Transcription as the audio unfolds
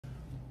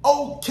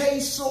Okay,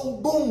 so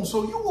boom.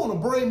 So you want to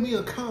bring me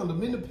a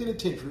condom in the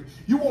penitentiary.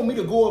 You want me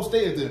to go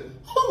upstairs and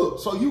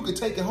so you could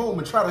take it home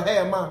and try to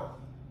have my...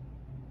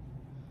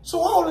 So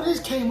all of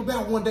this came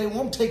about one day when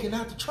I'm taking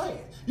out the trash.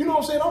 You know what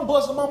I'm saying? I'm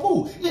busting my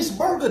move. It's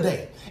Burger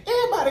Day.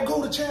 Everybody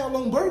go to town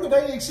on Burger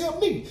Day except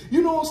me.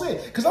 You know what I'm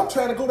saying? Because I'm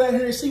trying to go down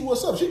here and see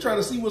what's up. She trying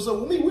to see what's up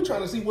with me. We're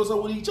trying to see what's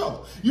up with each other.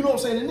 You know what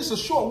I'm saying? And it's a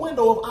short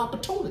window of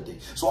opportunity.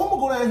 So I'm going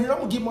to go down here. I'm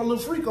going to get my little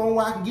freak on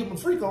where I can get my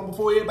freak on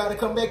before everybody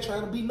come back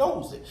trying to be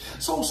nosy.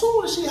 So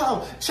soon as she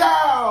holler,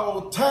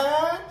 child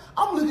time,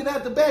 I'm looking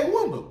at the back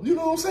window. You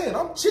know what I'm saying?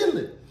 I'm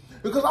chilling.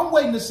 Because I'm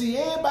waiting to see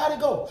everybody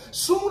go.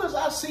 Soon as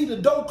I see the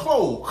door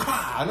close,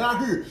 and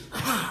I hear,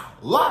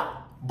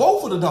 lock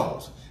both of the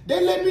doors,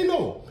 they let me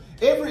know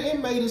every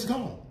inmate is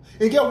gone.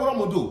 And guess what I'm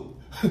going to do?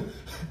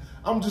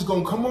 I'm just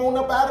going to come on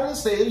up out of the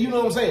cell, you know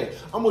what I'm saying?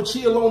 I'm going to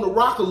chill on the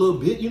rock a little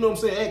bit, you know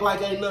what I'm saying? Act like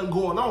ain't nothing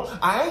going on.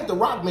 I ain't the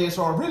rock man,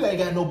 so I really ain't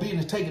got no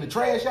business taking the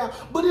trash out,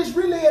 but it's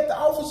really at the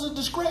officer's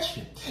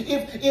discretion.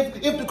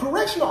 If the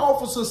correctional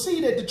officer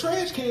see that the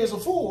trash cans are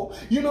full,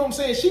 you know what I'm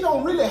saying? She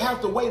don't really have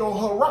to wait on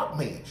her rock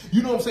man.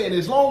 You know what I'm saying?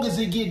 As long as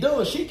it get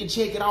done, she can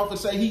check it off and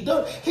say he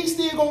done. He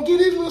still going to get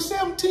his little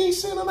 17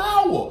 cents an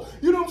hour.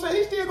 You know what I'm saying?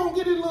 He still going to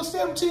get his little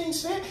 17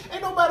 cents.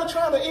 Ain't nobody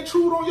trying to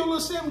intrude on your little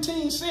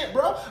 17 cents,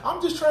 bro.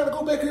 I'm just trying to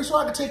go back here so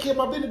I can take care of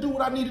my business, do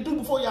what I need to do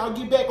before y'all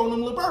get back on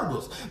them little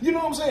burgers. You know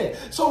what I'm saying?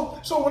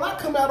 So when I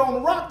come out on the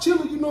rock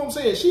chilling, you know what I'm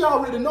saying? She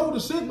already know the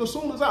signal as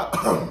soon as I,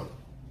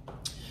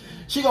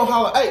 she gonna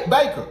holler, hey,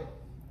 Baker.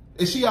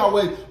 And she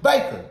always,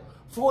 Baker,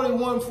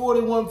 41,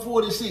 41,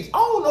 46. I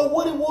don't know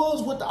what it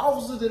was with the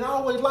officers that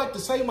always like to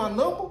say my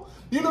number.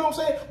 You know what I'm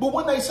saying? But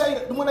when they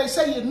say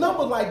your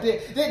number like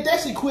that,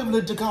 that's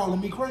equivalent to calling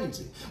me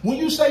crazy. When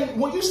you say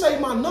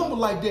my number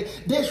like that,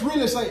 that's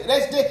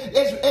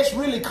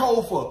really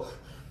code for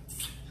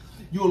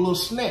you a little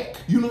snack.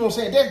 You know what I'm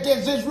saying?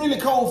 That's really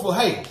code for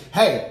hey,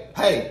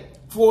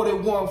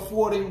 41,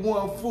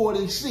 41,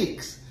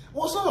 46.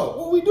 What's up?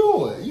 What we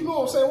doing? You know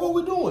what I'm saying? What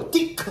we doing?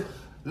 Thick,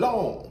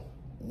 long,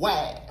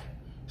 wide,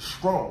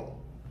 strong.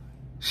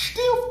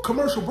 Still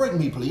commercial break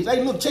me, please.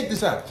 Hey, look, check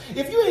this out.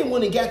 If you ain't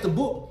went and got the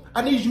book,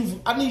 I need you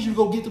to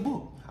go get the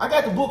book. I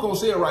got the book on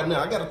sale right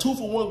now. I got a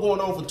 2-for-1 going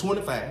on for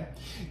 $25.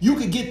 You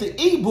could get the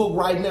ebook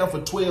right now for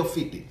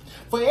 $12.50.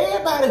 For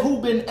everybody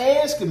who been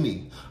asking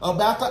me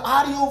about the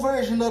audio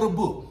version of the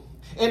book,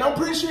 and I'm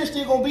pretty sure there's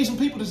still gonna be some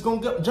people that's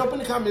gonna jump in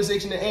the comment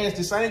section and ask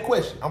the same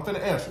question. I'm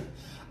finna answer it.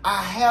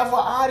 I have an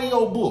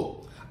audio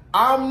book.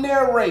 I'm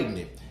narrating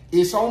it.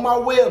 It's on my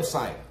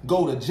website.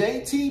 Go to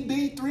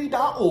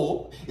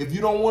jtb3.org. If you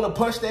don't want to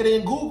punch that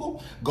in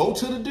Google, go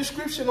to the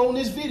description on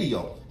this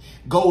video.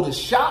 Go to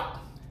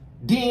shop,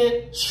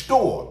 then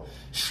store.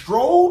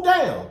 Stroll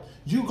down.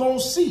 You're going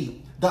to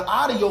see the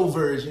audio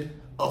version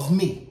of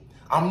me.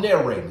 I'm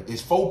narrating.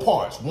 It's 4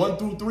 parts, 1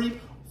 through 3,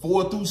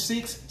 4 through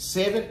 6,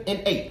 7,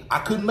 and 8. I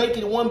couldn't make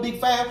it one big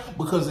 5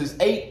 because it's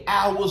 8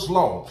 hours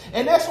long.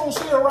 And that's on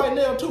sale right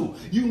now too.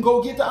 You can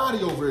go get the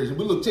audio version.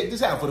 But look, check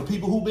this out. For the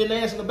people who've been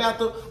asking about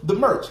the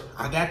merch,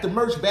 I got the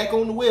merch back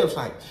on the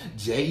website,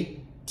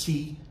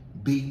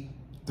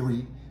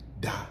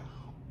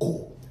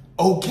 jtb3.org.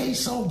 Okay,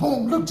 so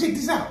boom, look, check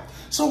this out.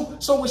 So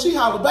when she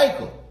hollered,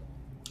 Baker,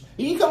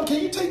 can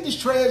you take this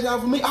trash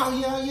out for me? Oh,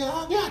 yeah,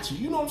 I got you.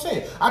 You know what I'm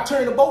saying? I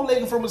turned the bow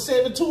leg from a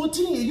 7 to a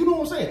 10. You know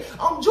what I'm saying?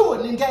 I'm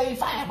Jordan in game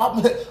 5.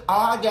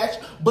 I got you.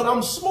 But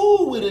I'm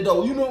smooth with it,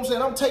 though. You know what I'm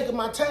saying? I'm taking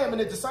my time,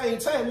 and at the same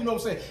time, you know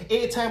what I'm saying?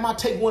 Every time I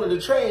take one of the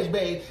trash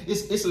bags,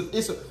 it's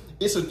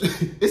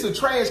a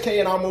trash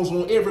can almost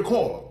on every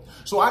corner.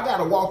 So I got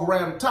to walk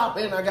around the top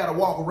and I got to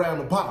walk around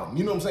the bottom.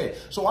 You know what I'm saying?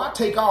 So I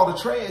take all the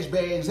trash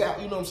bags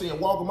out, you know what I'm saying,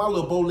 walking my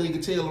little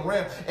bow-legged tail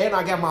around, and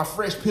I got my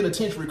fresh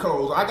penitentiary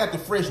clothes. I got the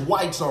fresh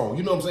whites on,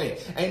 you know what I'm saying?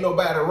 Ain't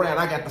nobody around.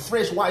 I got the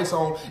fresh whites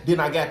on, then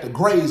I got the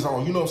grays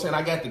on, you know what I'm saying?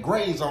 I got the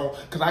grays on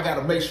because I got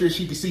to make sure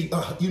she can see,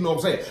 you know what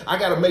I'm saying? I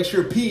got to make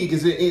sure pig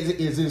is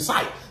in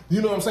sight.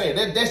 You know what I'm saying?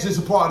 That's just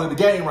a part of the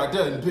game right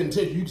there in the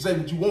penitentiary. You can say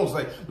what you want to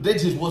say, but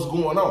that's just what's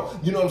going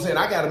on. You know what I'm saying?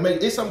 I got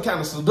to it's some kind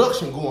of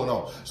seduction going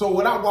on. So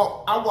when I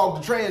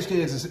walk the trash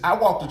cans, I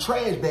walk the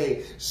trash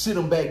bag, sit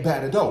them back by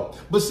the door.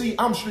 But see,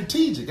 I'm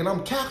strategic and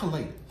I'm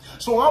calculated.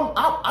 So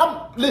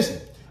listen,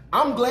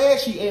 I'm glad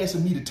she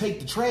answered me to take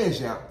the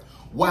trash out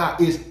while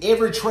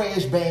every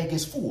trash bag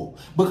is full,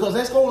 because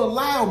that's going to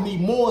allow me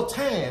more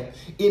time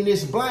in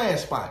this blind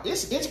spot.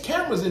 It's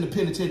cameras in the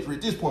penitentiary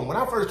at this point. When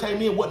I first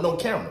came in, wasn't no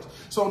cameras.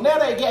 So now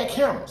they got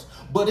cameras,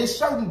 but it's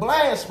certain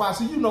blind spots.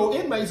 So, you know,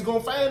 inmates are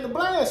going to find the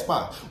blind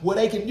spot where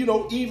they can, you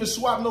know, even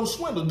swap no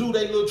swindle, do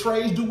their little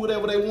trades, do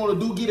whatever they want to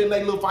do, get in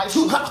their little fights,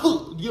 you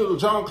know,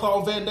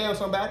 Jean-Claude Van Damme,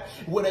 somebody,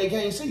 where they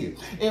can't see it.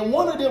 And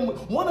one of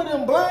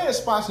them blind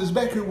spots is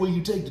back here where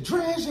you take the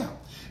trash out.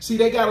 See,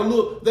 they got a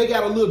little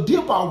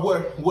dip out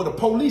where the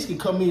police can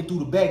come in through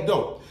the back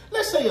door.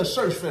 Let's say a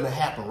search finna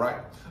happen, right?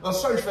 A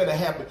search finna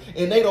happen,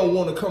 and they don't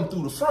want to come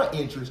through the front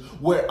entrance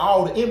where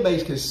all the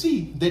inmates can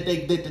see that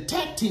the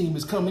TAC team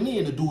is coming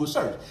in to do a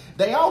search.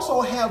 They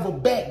also have a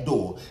back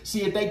door.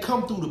 See, if they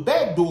come through the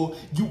back door,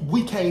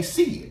 we can't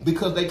see it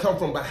because they come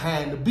from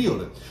behind the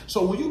building.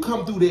 So when you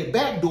come through that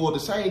back door, the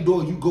same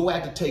door you go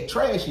out to take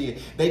trash in,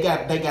 they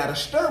got a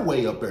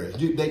stairway up there.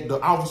 The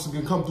officers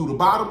can come through the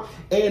bottom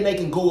and they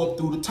can go up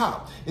through the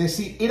top. And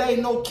see, it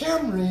ain't no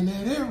camera in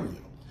that area.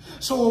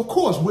 So, of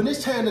course, when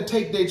it's time to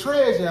take their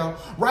trash out,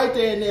 right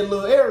there in that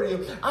little area,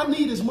 I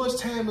need as much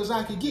time as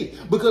I could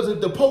get. Because if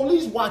the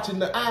police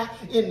watching from the eye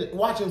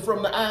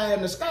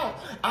in the sky,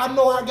 I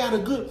know I got a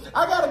good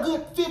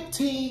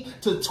 15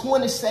 to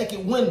 20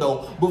 second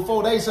window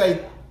before they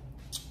say,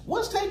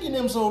 what's taking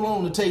them so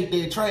long to take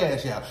their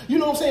trash out? You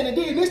know what I'm saying? And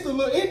then this the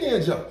little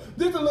Indian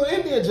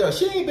junk.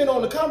 She ain't been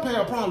on the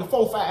compound probably 4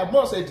 or 5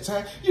 months at the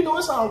time. You know,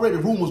 it's already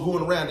rumors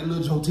going around that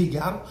little Joe T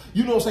got her.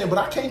 You know what I'm saying? But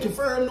I can't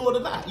confirm nor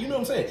deny. You know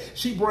what I'm saying?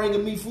 She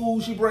bringing me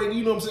food. You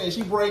know what I'm saying?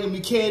 She bringing me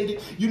candy.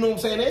 You know what I'm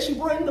saying? And she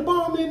bringing the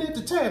bomb in at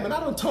the time. And I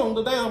done toned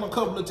her down a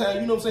couple of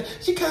times. You know what I'm saying?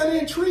 She kind of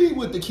intrigued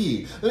with the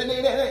kid. And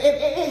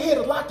it had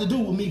a lot to do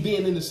with me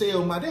being in the cell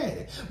with my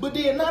daddy. But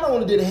then not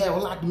only did it have a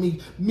lot to me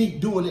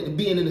doing it and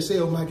being in the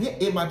cell with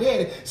my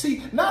daddy.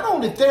 See, not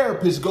only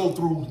therapists go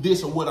through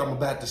this or what I'm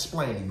about to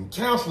explain to you.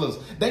 Counselors,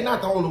 they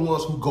not the only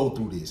ones who go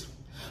through this.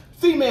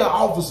 Female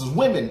officers,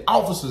 women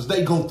officers,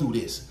 they go through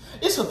this.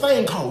 It's a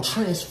thing called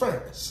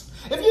transference.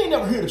 If you ain't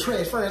never heard of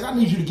transference, I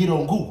need you to get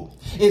on Google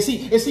and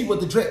see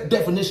what the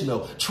definition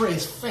of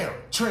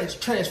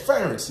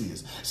transference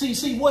is.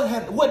 See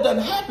what done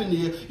happened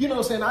here, you know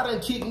what I'm saying? I done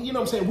kicked, you know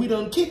what I'm saying? We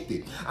done kicked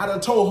it. I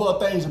done told her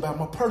things about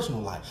my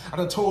personal life. I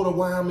done told her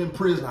why I'm in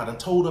prison. I done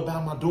told her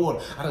about my daughter.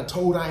 I done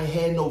told her I ain't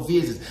had no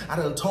visits. I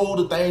done told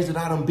her things that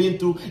I done been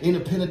through in the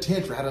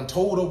penitentiary. I done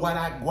told her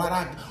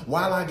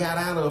while I got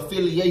out of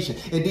affiliation.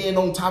 And then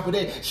on top of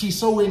that, she's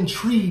so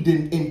intrigued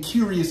and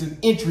curious and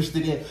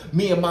interested in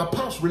me and my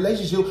pops relationship,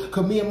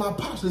 because me and my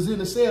pops is in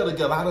the cell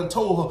together. I done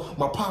told her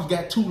my pops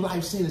got 2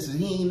 life sentences.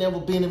 He ain't never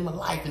been in my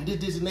life and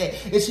this and that.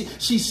 And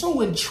she's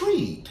so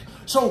intrigued.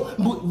 So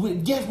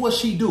guess what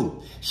she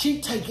do?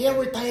 She take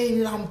everything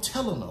that I'm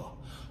telling her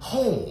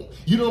home.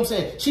 You know what I'm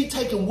saying? She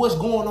taking what's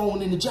going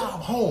on in the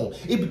job home.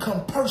 It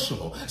become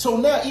personal. So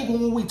now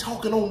even when we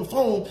talking on the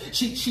phone,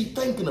 she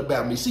thinking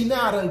about me. See,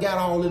 now I done got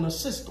all in her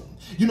system.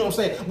 You know what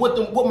I'm saying?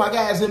 What my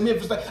guys in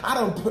Memphis, I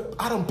done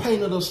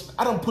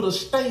put a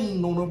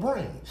stain on her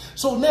brain.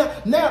 So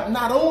now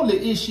not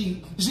only is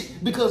she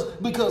because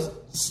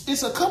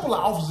it's a couple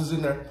of officers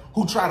in there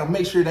who try to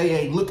make sure they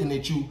ain't looking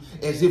at you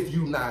as if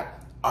you not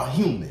a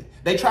human.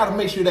 They try to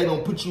make sure they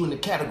don't put you in the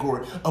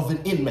category of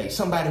an inmate,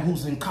 somebody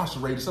who's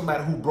incarcerated,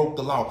 somebody who broke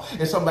the law,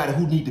 and somebody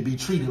who need to be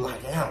treated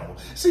like an animal.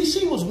 See,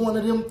 she was one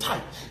of them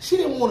type. She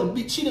didn't want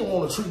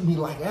to treat me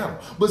like an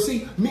animal. But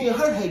see, me and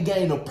her had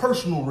gained a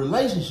personal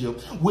relationship,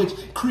 which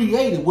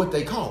created what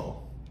they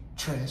call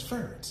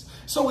transference.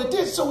 So at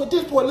this point,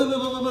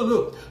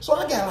 look. So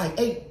I got like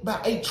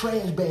about eight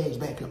trash bags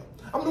back up.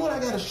 I'm knowing I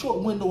got a short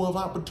window of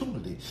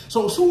opportunity.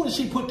 So as soon as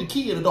she put the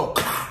key in the door,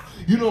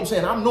 you know what I'm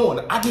saying? I'm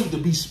knowing I need to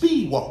be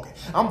speed walking.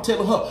 I'm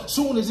telling her,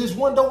 soon as this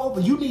one door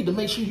open, you need to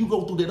make sure you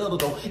go through that other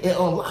door and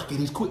unlock it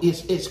as quick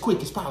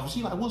as possible.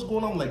 She like, what's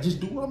going on? I'm like,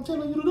 just do what I'm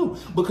telling you to do.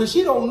 Because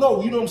she don't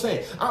know, you know what I'm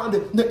saying?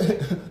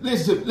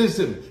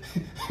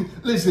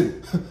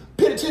 Listen.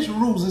 Penitentiary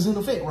rules is in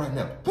effect right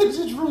now.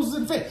 Penitentiary rules is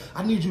in effect.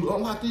 I need you to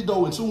unlock this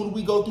door, and soon as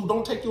we go through,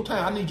 don't take your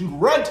time. I need you to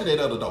run to that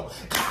other door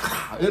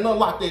and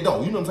unlock that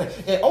door. You know what I'm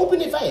saying? And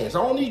open it fast.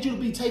 I don't need you to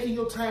be taking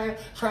your time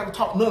trying to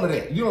talk none of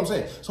that. You know what I'm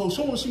saying? So as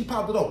soon as she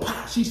popped the door,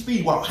 she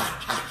speed walk.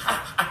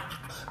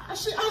 I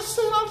see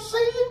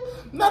you.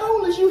 Not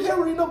only is you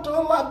hurrying up to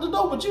unlock the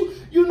door, but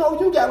you know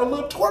you got a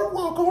little twerk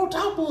walk on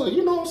top of it.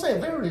 You know what I'm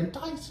saying? Very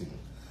enticing.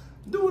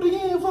 Do it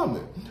again for me.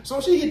 So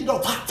she hit the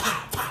door.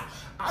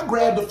 I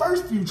grabbed the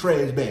first few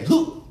trash bags.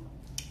 Look,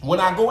 when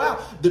I go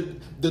out, the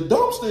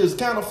dumpster is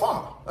kind of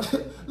far.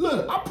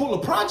 Look, I pull a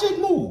project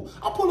move.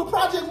 I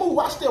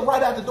step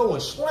right out the door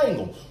and slang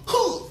them.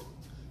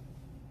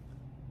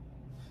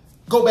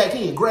 Go back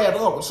in, grab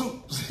the other.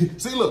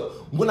 See,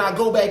 look, when I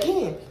go back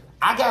in,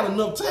 I got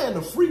enough time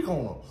to freak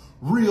on them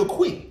real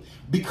quick.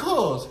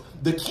 Because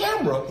the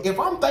camera, if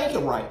I'm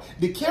thinking right,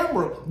 the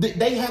camera,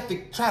 they have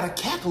to try to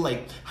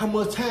calculate how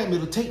much time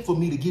it'll take for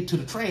me to get to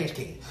the trash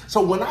can.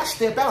 So when I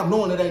step out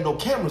knowing there ain't no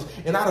cameras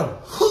and I done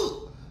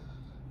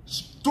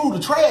through the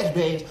trash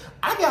bags,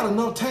 I got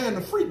enough time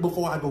to freak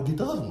before I go get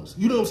the other ones.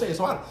 You know what I'm saying?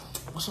 So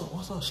what's up?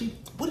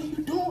 What are you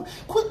doing?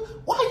 Quit.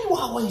 Why you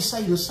always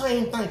say the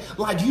same thing?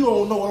 Like you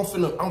don't know I'm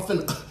finna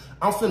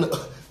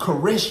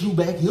caress you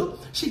back here.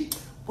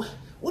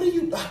 What are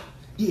you,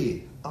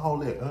 yeah. All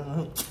that,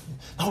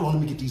 hold on, let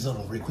me get these other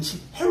ones real quick.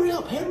 Hurry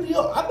up. I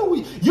know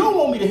you don't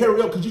want me to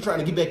hurry up because you're trying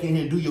to get back in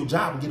here and do your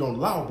job and get on the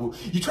law book.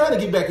 You're trying to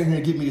get back in here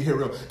and get me to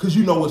hurry up because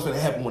you know what's going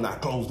to happen when I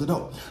close the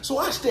door. So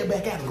I step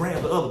back out and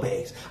grab the other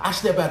bags. I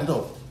step out the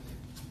door.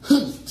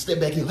 Step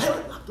back in.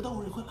 Hurry, lock the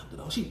door real quick, lock the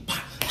door.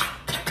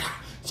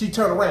 She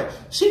turn around.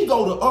 She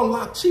go to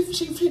unlock. She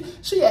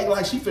act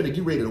like she finna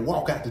get ready to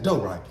walk out the door,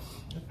 right?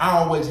 I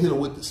always hit her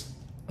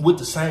with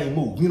the same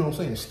move. You know what I'm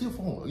saying? Stiff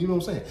on her. You know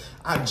what I'm saying?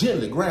 I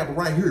gently grab her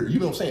right here. You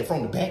know what I'm saying?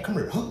 From the back. Come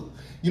here. Hug.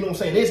 You know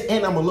what I'm saying?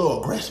 And I'm a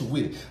little aggressive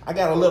with it. I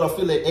got to let her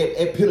feel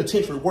that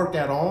penitentiary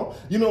workout on.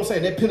 You know what I'm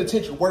saying? That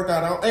penitentiary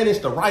workout on. And it's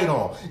the right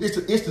arm. It's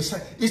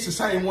the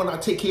same one I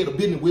take care of the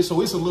business with,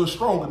 so it's a little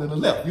stronger than the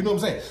left. You know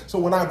what I'm saying? So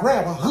when I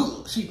grab her,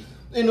 hug, she...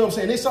 You know what I'm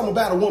saying? There's something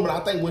about a woman,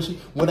 I think,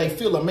 when they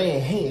feel a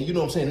man's hand, you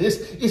know what I'm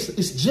saying?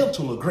 It's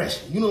gentle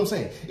aggression. You know what I'm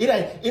saying?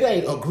 It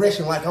ain't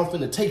aggression like I'm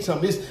finna take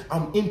something. It's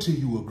I'm into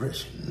you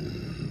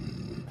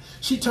aggression.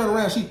 She turn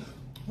around,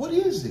 what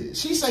is it?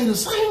 She say the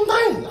same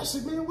thing. I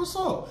said, man, what's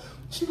up?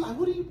 She like,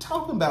 what are you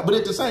talking about? But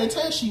at the same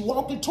time, she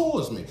walking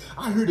towards me.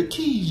 I heard the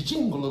keys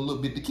jingle a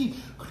little bit. The key,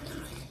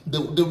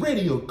 the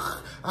radio.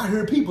 I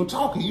heard people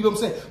talking. You know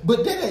what I'm saying?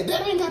 But that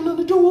ain't got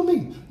nothing to do with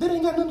me. That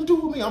ain't got nothing to do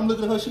with me. I'm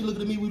looking at her. She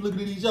looking at me. We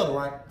looking at each other,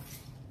 right?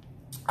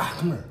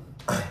 Come here.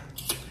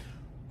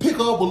 Pick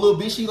her up a little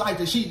bit. She like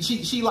to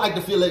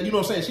feel that. You know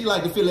what I'm saying? She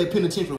like to feel that penitentiary.